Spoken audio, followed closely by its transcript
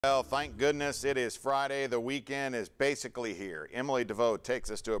Well, thank goodness it is Friday. The weekend is basically here. Emily DeVoe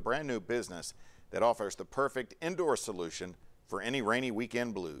takes us to a brand new business that offers the perfect indoor solution for any rainy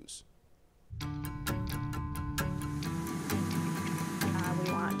weekend blues. We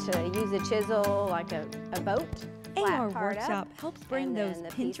want to use a chisel like a boat. AR flat part Workshop up, helps bring and those then the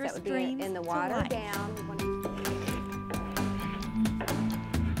piece that Pinterest would be dreams in the to water life. down.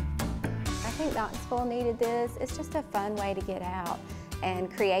 I think Knoxville needed this. It's just a fun way to get out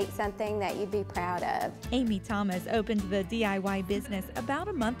and create something that you'd be proud of. Amy Thomas opened the DIY business about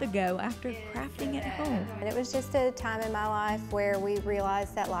a month ago after crafting at home. And it was just a time in my life where we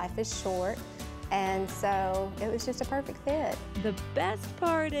realized that life is short, and so it was just a perfect fit. The best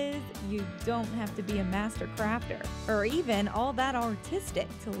part is you don't have to be a master crafter or even all that artistic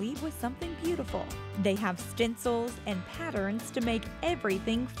to lead with something beautiful. They have stencils and patterns to make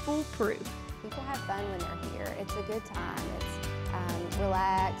everything foolproof. People have fun when they're here. It's a good time. It's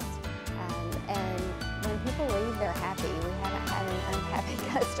relaxed, and when people leave, they're happy. We haven't had an unhappy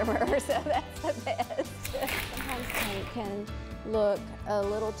customer, so that's the best. Sometimes paint can look a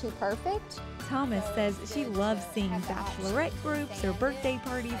little too perfect. Thomas says she loves seeing bachelorette groups or birthday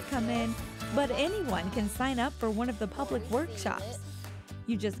parties come in, but anyone can sign up for one of the public workshops.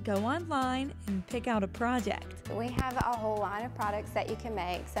 You just go online and pick out a project. We have a whole line of products that you can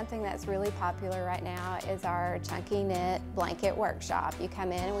make. Something that's really popular right now is our Chunky Knit Blanket Workshop. You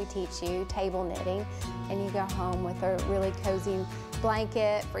come in and we teach you table knitting, and you go home with a really cozy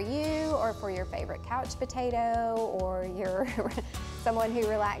blanket for you or for your favorite couch potato or your someone who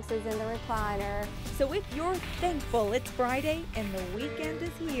relaxes in the recliner. So if you're thankful it's Friday and the weekend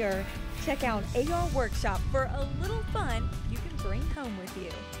is here, check out AR Workshop for a little fun you can bring home with you.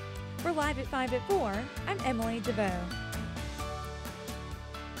 For Live at 5 at 4, I'm Emily DeVoe.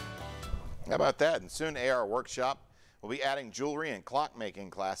 How about that? And soon AR Workshop will be adding jewelry and clock making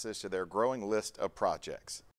classes to their growing list of projects.